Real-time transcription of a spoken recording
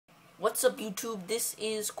What's up YouTube? This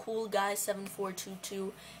is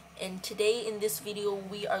CoolGuy7422 and today in this video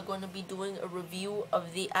we are going to be doing a review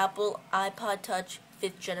of the Apple iPod Touch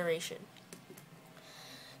 5th generation.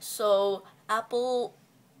 So Apple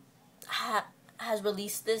has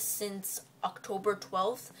released this since October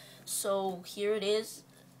 12th, so here it is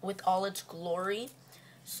with all its glory.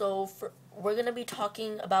 So we're going to be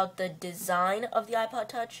talking about the design of the iPod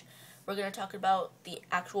Touch, we're going to talk about the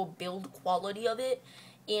actual build quality of it,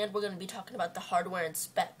 and we're going to be talking about the hardware and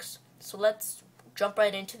specs. So let's jump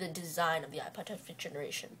right into the design of the iPod Touch 5th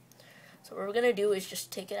generation. So what we're going to do is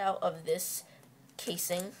just take it out of this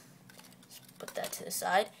casing, just put that to the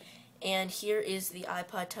side, and here is the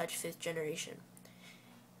iPod Touch 5th generation.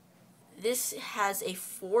 This has a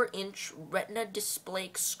 4-inch Retina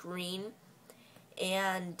display screen,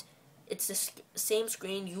 and it's the same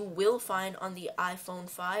screen you will find on the iPhone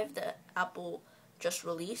 5 that Apple just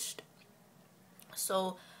released.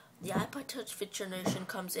 So the iPod Touch 5th generation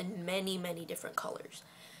comes in many different colors.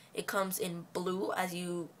 It comes in blue, as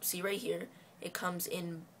you see right here. It comes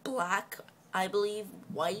in black, I believe,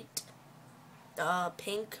 white,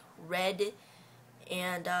 pink, red,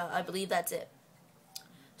 and I believe that's it.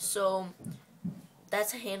 So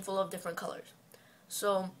that's a handful of different colors.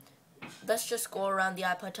 So let's just go around the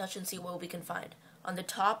iPod Touch and see what we can find. On the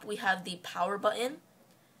top we have the power button,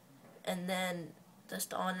 and then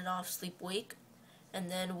just on and off sleep wake. And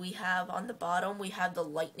then we have on the bottom we have the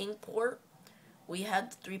lightning port, we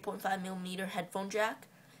have the 3.5mm headphone jack,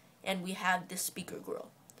 and we have the speaker grill.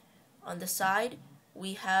 On the side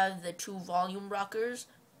we have the 2 volume rockers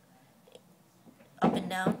up and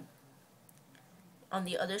down. On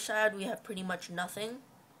the other side we have pretty much nothing.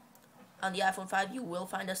 On the iPhone 5 you will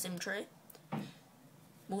find a SIM tray.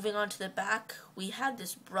 Moving on to the back, we have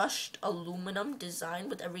this brushed aluminum design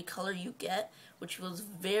with every color you get, which feels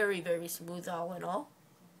very smooth all in all.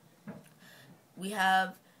 We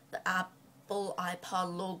have the Apple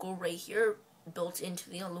iPod logo right here built into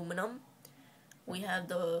the aluminum. We have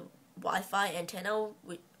the Wi-Fi antenna,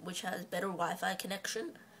 which has better Wi-Fi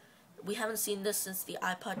connection. We haven't seen this since the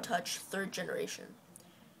iPod Touch 3rd generation.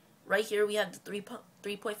 Right here we have the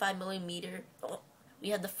 3.5mm. We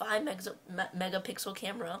have the 5 megapixel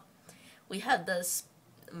camera, we have this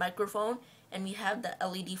microphone, and we have the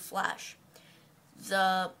LED flash.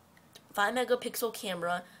 The 5 megapixel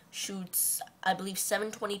camera shoots, I believe,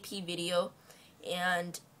 720p video,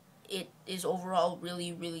 and it is overall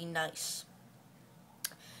really nice.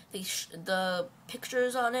 The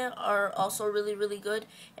pictures on it are also really good,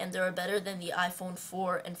 and they're better than the iPhone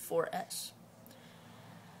 4 and 4S.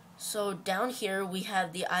 So down here we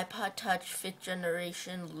have the iPod Touch 5th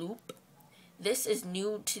generation loop. This is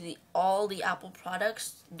new to all the Apple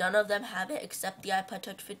products. None of them have it except the iPod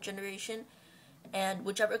Touch 5th generation, and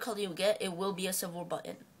whichever color you get, it will be a silver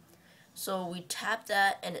button. So we tap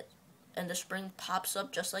that and the spring pops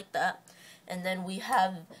up just like that, and then we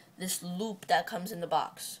have this loop that comes in the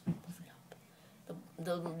box.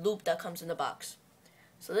 The loop that comes in the box.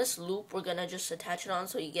 So this loop, we're gonna just attach it on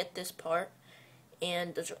so you get this part,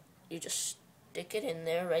 and you just stick it in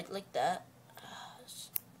there right like that,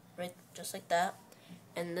 right just like that,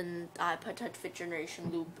 and then the iPod Touch 5th generation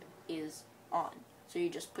loop is on. So you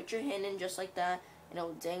just put your hand in just like that, and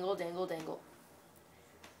it'll dangle.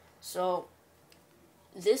 So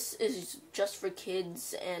this is just for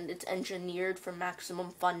kids, and it's engineered for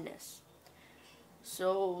maximum funness.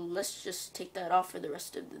 So let's just take that off for the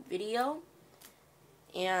rest of the video,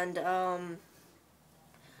 and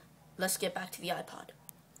let's get back to the iPod.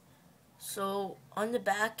 So on the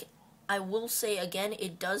back, I will say again,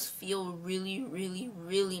 it does feel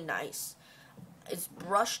really nice. It's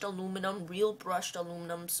brushed aluminum, real brushed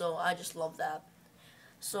aluminum, so I just love that.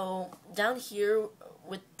 So down here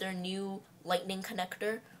with their new lightning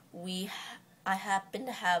connector, I happen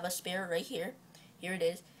to have a spare right here. Here it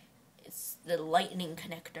is. It's the lightning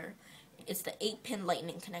connector. It's the 8-pin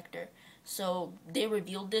lightning connector. So they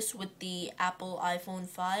revealed this with the Apple iPhone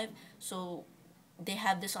 5. So they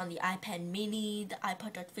have this on the iPad mini, the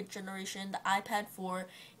iPod Touch 5th generation, the iPad 4,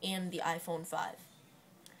 and the iPhone 5.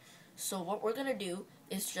 So what we're going to do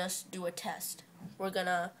is just do a test. We're going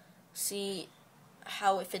to see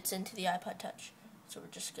how it fits into the iPod Touch. So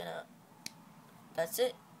we're just going to, that's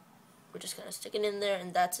it. We're just going to stick it in there,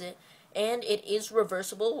 and that's it. And it is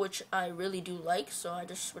reversible, which I really do like, so I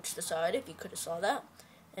just switched the side if you could have saw that.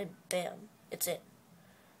 And bam, it's it.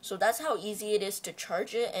 So that's how easy it is to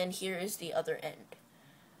charge it, and here is the other end.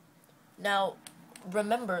 Now,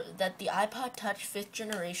 remember that the iPod Touch 5th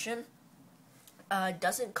generation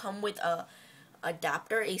doesn't come with a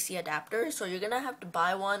AC adapter, so you're going to have to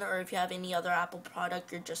buy one, or if you have any other Apple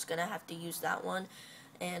product, you're just going to have to use that one.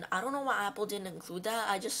 and I don't know why Apple didn't include that.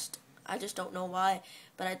 I just don't know why,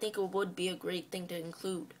 but I think it would be a great thing to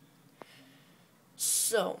include.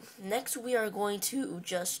 So, next we are going to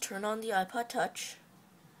just turn on the iPod Touch.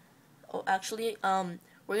 Oh, actually, we're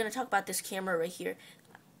going to talk about this camera right here.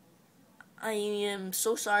 I am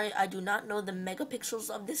so sorry, I do not know the megapixels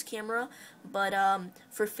of this camera, but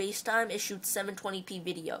for FaceTime, it shoots 720p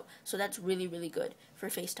video, so that's really, really good for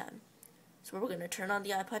FaceTime. So we're going to turn on the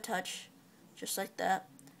iPod Touch, just like that.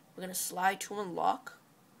 We're going to slide to unlock.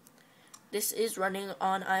 This is running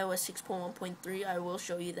on iOS 6.1.3, I will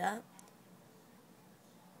show you that.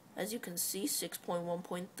 As you can see,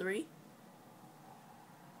 6.1.3.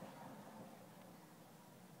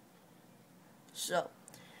 So,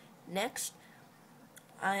 next,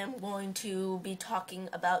 I am going to be talking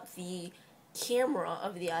about the camera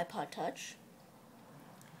of the iPod Touch.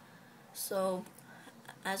 So,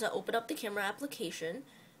 as I open up the camera application,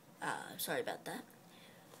 sorry about that,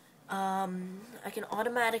 I can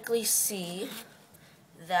automatically see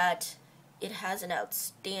that it has an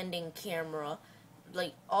outstanding camera.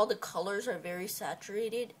 Like, all the colors are very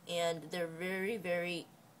saturated, and they're very, very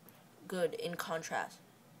good in contrast.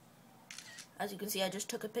 As you can see, I just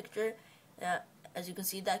took a picture. As you can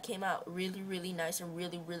see, that came out really, really nice and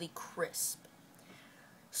really, really crisp.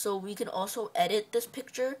 So we can also edit this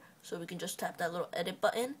picture. So we can just tap that little edit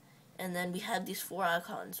button, and then we have these 4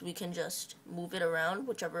 icons. We can just move it around,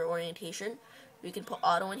 whichever orientation. We can put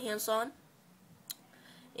auto enhance on,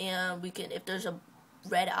 and we can, if there's a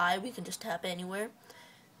red eye, we can just tap it anywhere.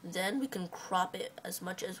 Then we can crop it as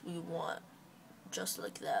much as we want, just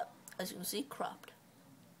like that. As you can see, cropped.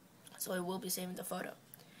 So I will be saving the photo.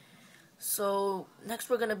 So next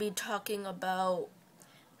we're going to be talking about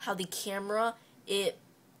how the camera,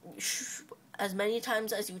 as many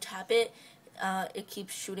times as you tap it, it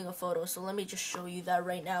keeps shooting a photo. So let me just show you that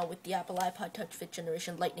right now with the Apple iPod Touch 5th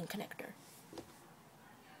generation Lightning connector.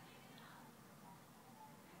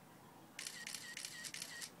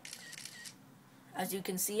 As you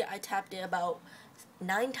can see, I tapped it about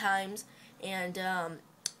 9 times, and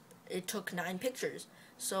it took 9 pictures.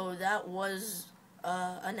 So that was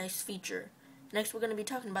a nice feature. Next, we're going to be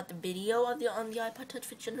talking about the video of on the iPod Touch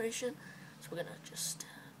 5th generation. So we're going to just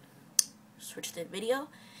switch to video,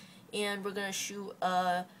 and we're going to shoot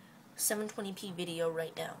a 720p video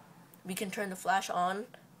right now. We can turn the flash on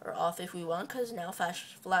or off if we want, because now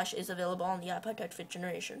flash is available on the iPod Touch 5th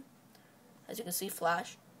generation. As you can see,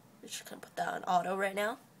 flash. We're just going to put that on auto right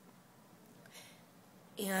now.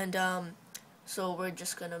 And so we're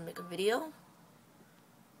just going to make a video.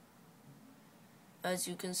 As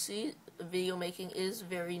you can see, the video making is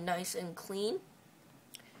very nice and clean.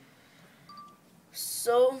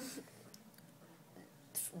 So,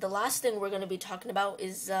 the last thing we're going to be talking about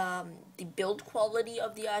is the build quality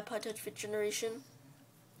of the iPod Touch 5th generation.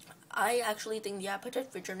 I actually think the iPod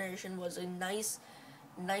Touch 5th generation was a nice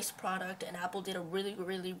product, and Apple did a really,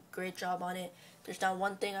 really great job on it. There's not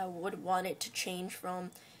one thing I would want it to change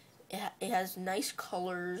from. It has nice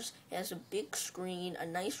colors, it has a big screen, a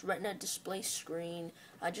nice retina display screen.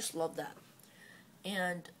 I just love that.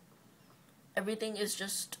 And everything is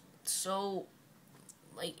just so,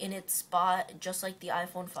 like, in its spot, just like the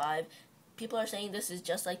iPhone 5. People are saying this is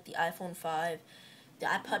just like the iPhone 5. The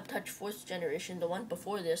iPod Touch 4th generation, the one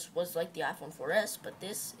before this, was like the iPhone 4S, but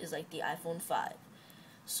this is like the iPhone 5.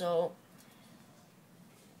 So,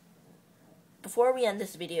 before we end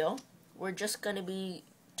this video, we're just going to be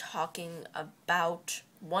talking about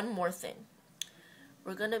one more thing.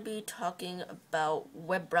 We're going to be talking about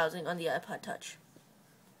web browsing on the iPod Touch.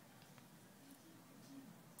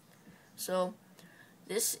 So,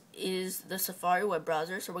 this is the Safari web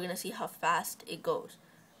browser, so we're going to see how fast it goes.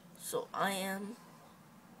 So, I am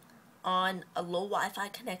on a low Wi-Fi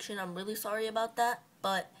connection. I'm really sorry about that,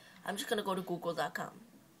 but I'm just going to go to google.com.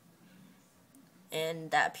 And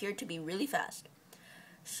that appeared to be really fast.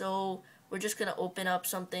 So, we're just going to open up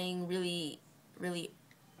something really, really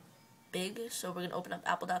big. So, we're going to open up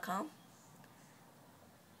apple.com.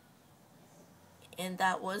 And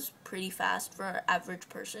that was pretty fast for an average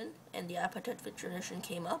person. And the iPod Touch 5th generation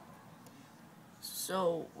came up.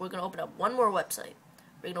 So, we're going to open up one more website.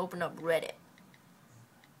 We're going to open up Reddit.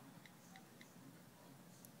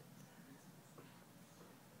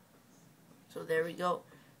 So, there we go.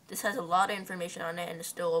 This has a lot of information on it, and it's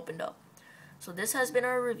still opened up. So this has been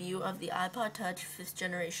our review of the iPod Touch 5th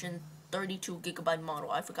generation 32GB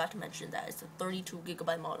model. I forgot to mention that. It's a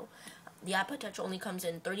 32GB model. The iPod Touch only comes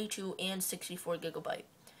in 32 and 64GB.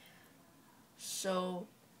 So,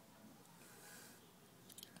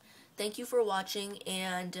 thank you for watching,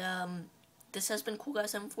 and this has been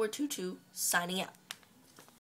CoolGuy7422 signing out.